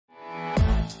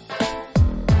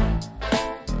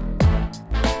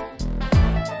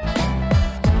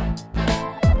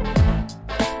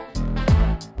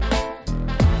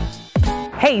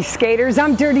Hey skaters,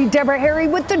 I'm Dirty Deborah Harry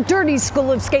with the Dirty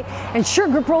School of Skate and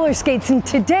Sugar Roller Skates, and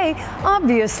today,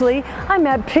 obviously, I'm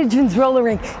at Pigeon's Roller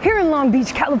Rink here in Long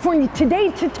Beach, California today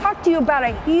to talk to you about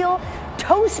a heel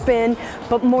toe spin,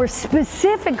 but more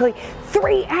specifically,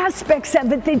 3 aspects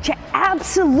of it that you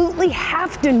absolutely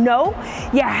have to know,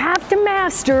 you have to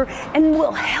master, and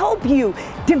will help you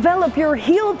develop your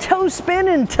heel toe spin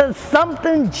into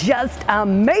something just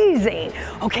amazing.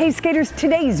 Okay, skaters,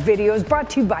 today's video is brought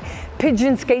to you by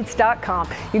pigeonskates.com.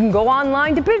 You can go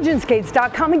online to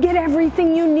pigeonskates.com and get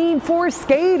everything you need for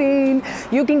skating.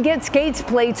 You can get skates,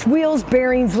 plates, wheels,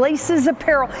 bearings, laces,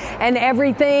 apparel, and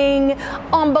everything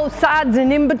on both sides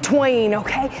and in between,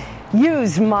 okay?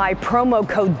 Use my promo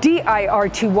code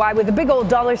DIRTY with a big old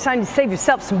 $sign to save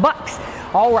yourself some bucks.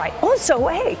 All right, also,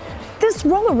 hey, this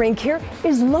roller rink here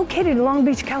is located in Long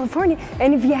Beach, California,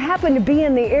 and if you happen to be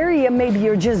in the area, maybe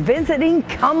you're just visiting,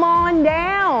 come on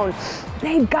down.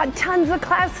 They've got tons of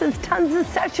classes, tons of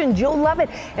sessions. You'll love it.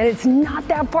 And it's not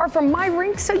that far from my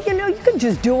rink, so you know, you could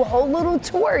just do a whole little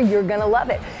tour. You're gonna love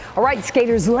it. All right,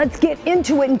 skaters, let's get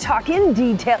into it and talk in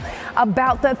detail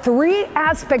about the 3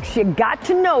 aspects you got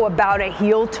to know about a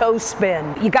heel toe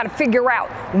spin. You gotta figure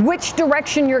out which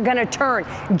direction you're gonna turn.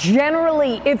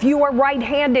 Generally, if you are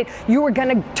right-handed, you are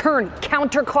gonna turn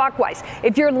counterclockwise.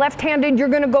 If you're left-handed, you're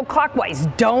gonna go clockwise.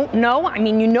 Don't know, I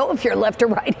mean, you know if you're left or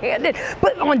right-handed,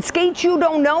 but on skates, you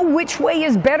don't know which way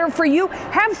is better for you.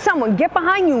 Have someone get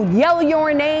behind you, yell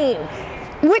your name.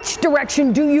 Which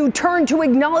direction do you turn to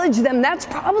acknowledge them? That's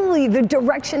probably the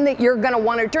direction that you're gonna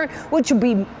wanna turn, which will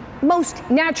be most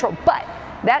natural, but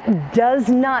that does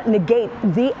not negate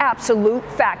the absolute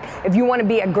fact. If you want to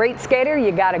be a great skater,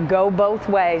 you got to go both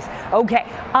ways. Okay,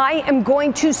 I am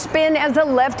going to spin as a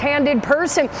left-handed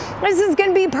person. This is going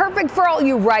to be perfect for all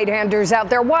you right-handers out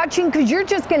there watching, because you're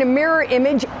just going to mirror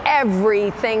image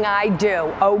everything I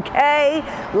do. Okay,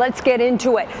 let's get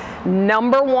into it.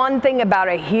 Number 1 thing about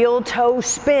a heel toe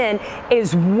spin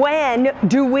is, when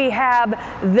do we have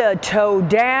the toe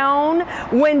down?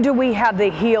 When do we have the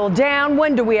heel down?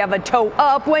 When do we have a toe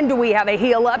up? When do we have a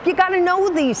heel up? You got to know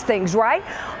these things, right?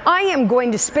 I am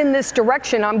going to spin this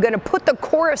direction. I'm going to put the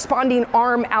corresponding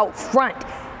arm out front.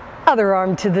 Other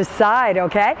arm to the side,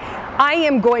 okay? I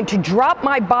am going to drop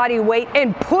my body weight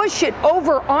and push it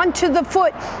over onto the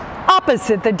foot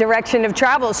opposite the direction of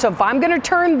travel. So if I'm going to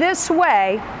turn this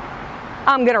way,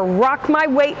 I'm gonna rock my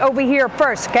weight over here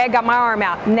first, okay? I got my arm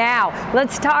out. Now,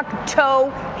 let's talk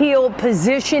toe heel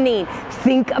positioning.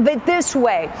 Think of it this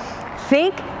way.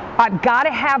 Think, I've gotta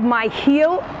have my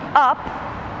heel up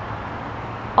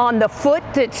on the foot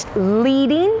that's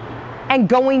leading and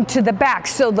going to the back.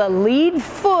 So the lead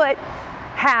foot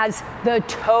has the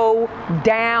toe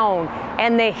down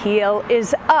and the heel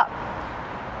is up.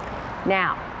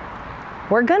 Now,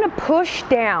 we're gonna push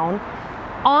down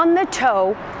on the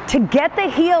toe to get the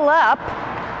heel up.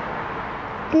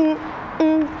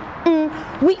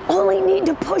 We only need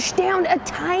to push down a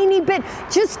tiny bit,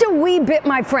 just a wee bit,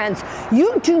 my friends.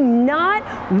 You do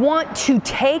not want to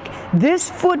take this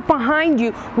foot behind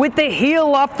you with the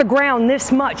heel off the ground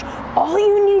this much. All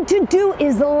you need to do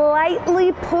is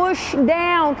lightly push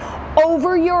down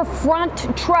over your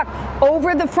front truck,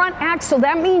 over the front axle.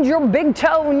 That means your big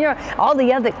toe and all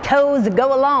the other toes that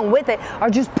go along with it are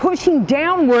just pushing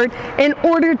downward in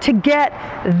order to get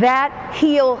that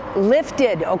heel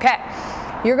lifted, okay?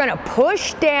 You're gonna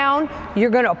push down,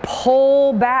 you're gonna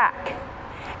pull back.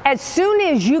 As soon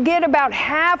as you get about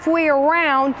halfway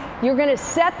around, you're gonna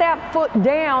set that foot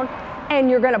down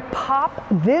and you're gonna pop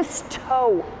this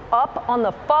toe up on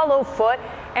the follow foot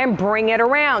and bring it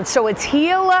around. So it's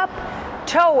heel up,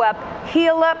 toe up,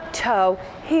 heel,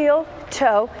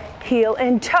 heel,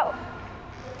 and toe.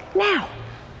 Now,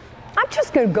 I'm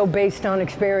just gonna go based on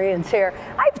experience here.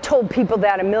 I've told people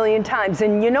that a million times,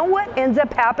 and you know what ends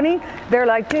up happening? They're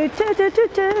like, they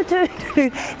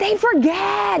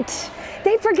forget.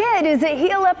 They forget, is it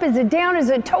heel up, is it down, is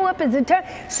it toe up, is it toe?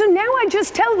 So now I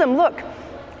just tell them, look,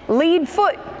 lead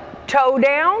foot, toe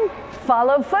down,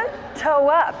 follow foot, toe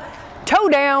up. Toe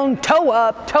down, toe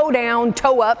up, toe down,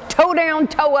 toe up, toe down,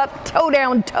 toe up, toe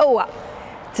down, toe up.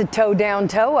 It's a toe down,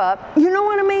 toe up. You know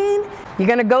what I mean? You're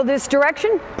gonna go this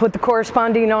direction, put the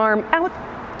corresponding arm out,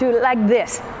 do it like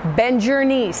this. Bend your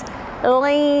knees,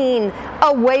 lean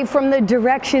away from the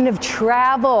direction of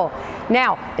travel.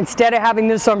 Now, instead of having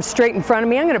this arm straight in front of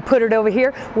me, I'm gonna put it over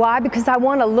here. Why? Because I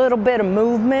want a little bit of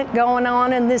movement going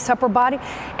on in this upper body.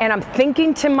 And I'm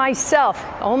thinking to myself,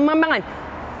 on my mind,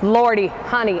 Lordy,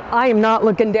 honey, I am not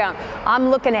looking down. I'm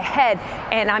looking ahead,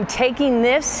 and I'm taking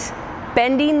this,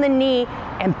 bending the knee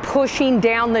and pushing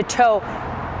down the toe,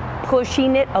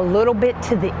 pushing it a little bit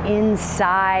to the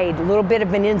inside, a little bit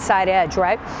of an inside edge,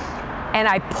 right? And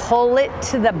I pull it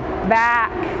to the back,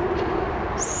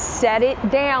 set it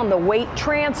down, the weight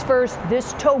transfers,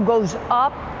 this toe goes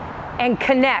up and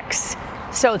connects.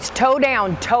 So it's toe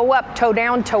down, toe up, toe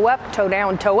down, toe up, toe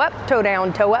down, toe up, toe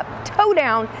down, toe up, toe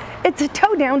down. It's a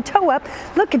toe down, toe up.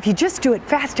 Look, if you just do it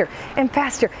faster and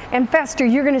faster and faster,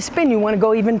 you're gonna spin. You wanna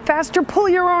go even faster, pull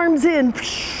your arms in.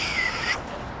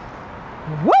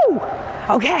 Woo!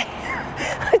 Okay,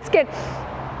 let's get,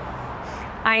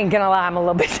 I ain't gonna lie, I'm a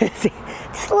little bit dizzy.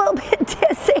 Just a little bit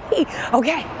dizzy.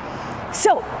 Okay,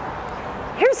 so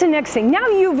here's the next thing. Now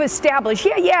you've established,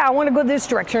 yeah, I want to go this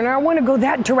direction, or I want to go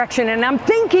that direction, and I'm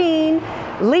thinking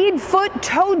lead foot,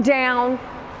 toe down,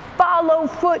 follow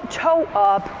foot, toe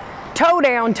up, toe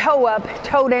down, toe up,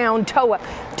 toe down, toe up,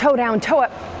 toe down, toe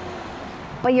up.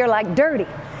 But you're like, Dirty,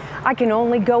 I can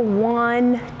only go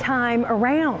one time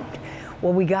around.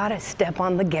 Well, we gotta step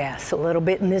on the gas a little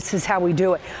bit, and this is how we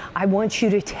do it. I want you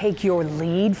to take your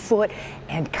lead foot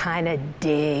and kind of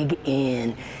dig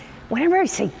in. Whenever I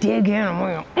say dig in,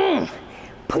 I'm going,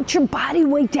 put your body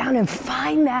weight down and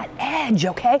find that edge,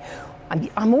 okay?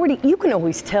 I'm already, you can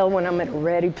always tell when I'm in a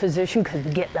ready position because we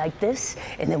get like this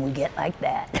and then we get like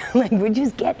that. Like we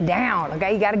just get down,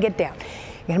 okay? You gotta get down.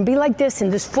 You're gonna be like this,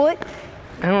 and this foot,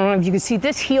 I don't know if you can see,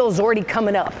 this heel's already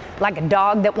coming up like a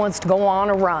dog that wants to go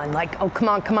on a run. Like, oh, come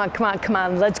on, come on, come on, come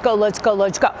on, let's go, let's go,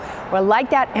 let's go. Well,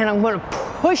 like that, and I'm gonna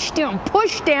push down,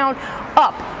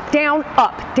 up, down,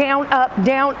 up, down, up,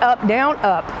 down, up, down,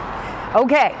 up.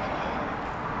 Okay.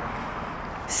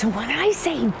 So when I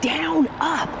say down,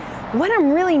 up, what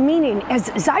I'm really meaning is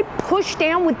as I push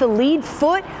down with the lead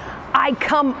foot, I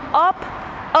come up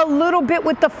a little bit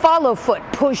with the follow foot.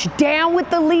 Push down with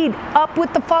the lead, up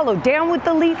with the follow, down with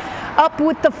the lead, up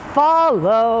with the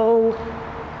follow.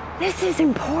 This is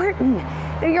important,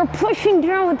 that you're pushing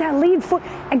down with that lead foot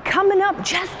and coming up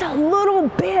just a little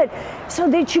bit so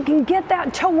that you can get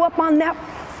that toe up on that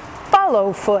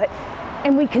follow foot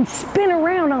and we can spin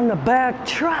around on the back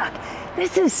truck.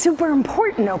 This is super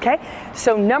important, okay?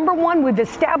 So number one, we've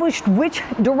established which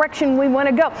direction we want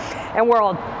to go. And we're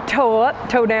all toe up,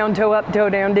 toe down, toe up, toe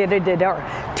down, toe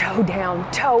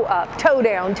down, toe up, toe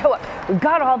down, toe up. We've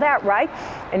got all that, right?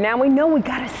 And now we know we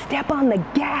got to step on the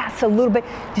gas a little bit.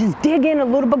 Just dig in a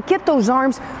little bit, get those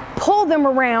arms, pull them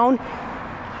around.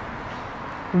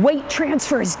 Weight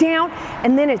transfers down,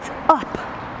 and then it's up.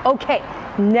 Okay,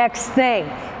 next thing,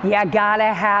 you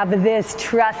gotta have this,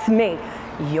 trust me.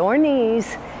 Your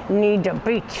knees need to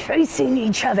be chasing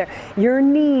each other. Your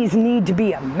knees need to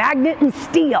be a magnet and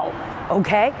steel,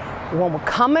 okay? When we're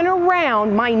coming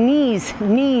around, my knees,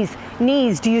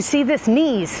 do you see this?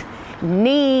 Knees.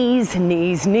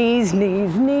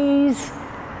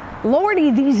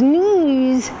 Lordy, these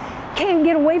knees can't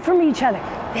get away from each other.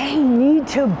 They need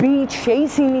to be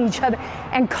chasing each other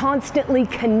and constantly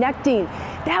connecting.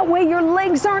 That way your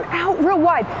legs aren't out real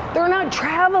wide. They're not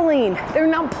traveling. They're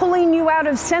not pulling you out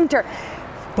of center.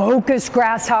 Focus,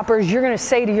 grasshoppers. You're gonna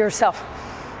say to yourself,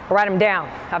 write them down.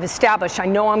 I've established, I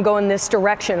know I'm going this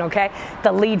direction, okay?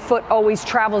 The lead foot always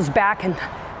travels back and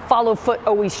follow foot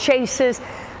always chases.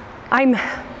 I'm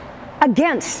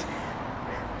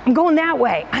going that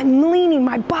way. I'm leaning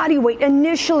my body weight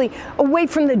initially away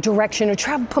from the direction of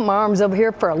travel. Put my arms over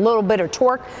here for a little bit of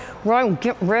torque. Right,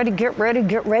 get ready, get ready,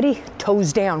 get ready.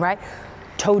 Toes down, right?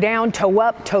 Toe down, toe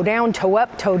up, toe down, toe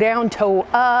up, toe down, toe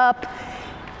up.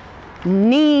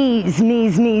 Knees.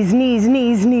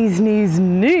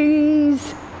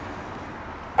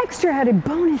 Extra added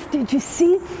bonus, did you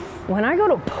see? When I go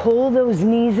to pull those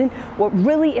knees in, what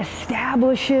really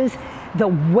establishes the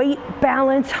weight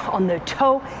balance on the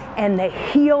toe and the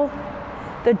heel,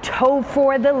 the toe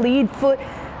for the lead foot,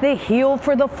 the heel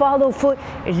for the follow foot,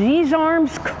 is these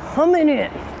arms coming in.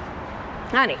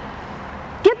 Honey,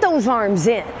 get those arms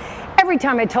in. Every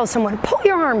time I tell someone, pull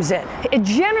your arms in, it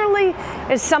generally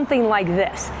is something like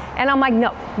this. And I'm like,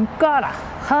 no, you gotta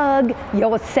hug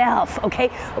yourself, okay?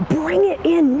 Bring it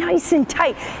in nice and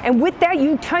tight. And with that,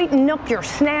 you tighten up your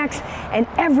snacks and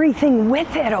everything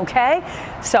with it, okay?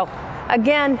 So,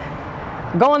 again,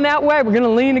 going that way, we're gonna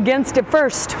lean against it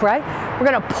first, right? We're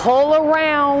gonna pull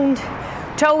around,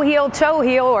 toe heel,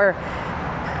 or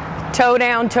toe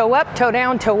down, toe up, toe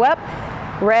down, toe up.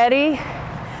 Ready?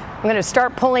 I'm gonna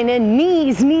start pulling in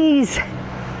knees.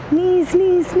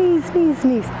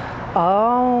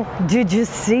 Oh, did you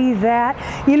see that?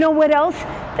 You know what else?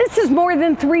 This is more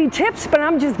than 3 tips, but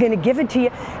I'm just gonna give it to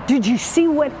you. Did you see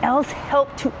what else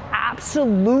helped to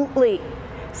absolutely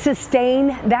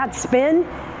sustain that spin?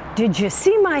 Did you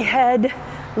see my head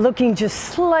looking just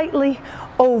slightly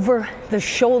over the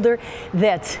shoulder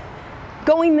that's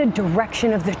going the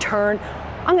direction of the turn.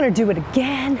 I'm gonna do it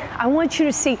again. I want you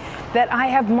to see that I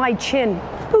have my chin,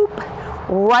 boop,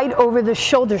 right over the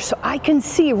shoulder so I can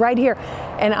see right here,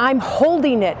 and I'm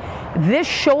holding it. This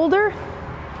shoulder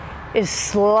is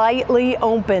slightly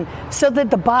open so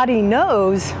that the body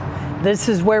knows this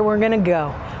is where we're gonna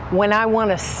go. When I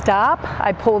wanna stop,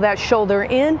 I pull that shoulder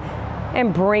in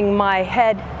and bring my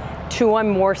head to a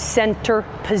more center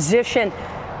position.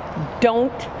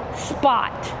 Don't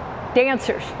spot.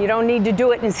 Dancers, you don't need to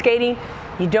do it in skating.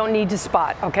 You don't need to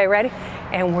spot, okay, ready?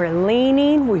 And we're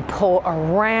leaning, we pull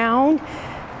around.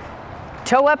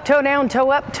 Toe up, toe down, toe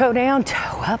up, toe down,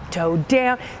 toe up, toe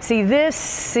down. See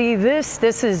this,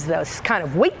 this is this kind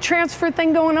of weight transfer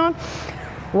thing going on.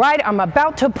 Right, I'm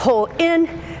about to pull in,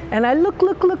 and I look.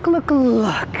 There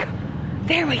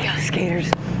we go,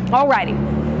 skaters. All righty,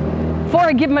 before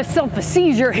I give myself a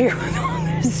seizure here with all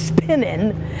this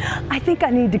spinning, I think I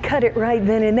need to cut it right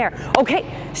then and there. Okay,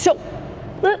 so,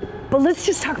 but let's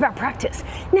just talk about practice.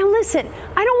 Now listen,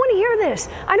 I don't want to hear this.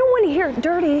 I don't want to hear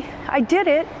dirty. I did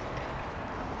it,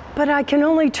 but I can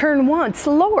only turn once.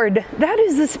 Lord, that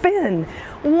is a spin.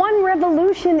 One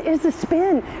revolution is a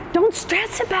spin. Don't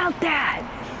stress about that.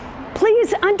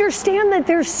 Please understand that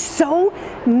there's so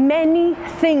many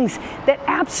things that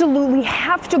absolutely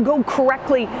have to go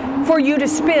correctly for you to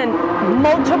spin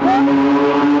multiple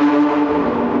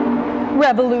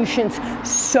revolutions.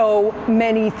 So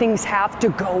many things have to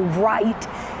go right.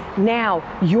 Now,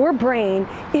 your brain,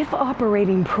 if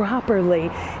operating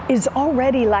properly, is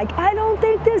already like, I don't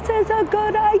think this is a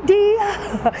good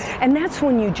idea. And that's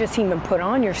when you just even put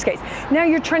on your skates. Now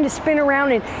you're trying to spin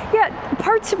around and yeah,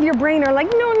 parts of your brain are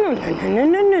like, no,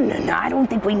 I don't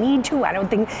think we need to, I don't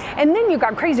think. And then you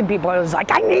got crazy people who's like,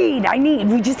 I need,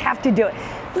 we just have to do it.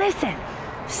 Listen,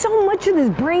 so much of this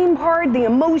brain part, the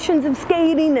emotions of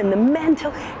skating and the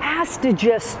mental has to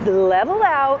just level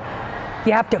out.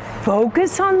 You have to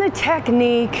focus on the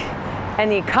technique,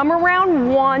 and you come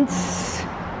around once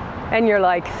and you're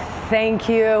like, thank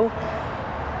you.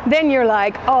 Then you're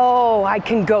like, oh, I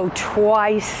can go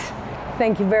twice.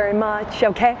 Thank you very much,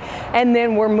 okay? And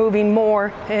then we're moving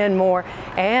more and more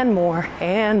and more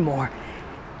and more.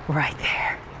 Right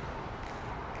there.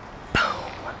 Boom.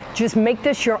 Just make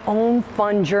this your own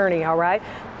fun journey, all right?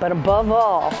 But above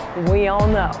all, we all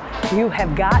know you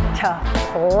have got to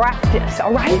practice,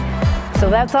 all right? So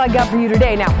that's all I got for you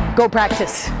today. Now, go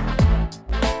practice.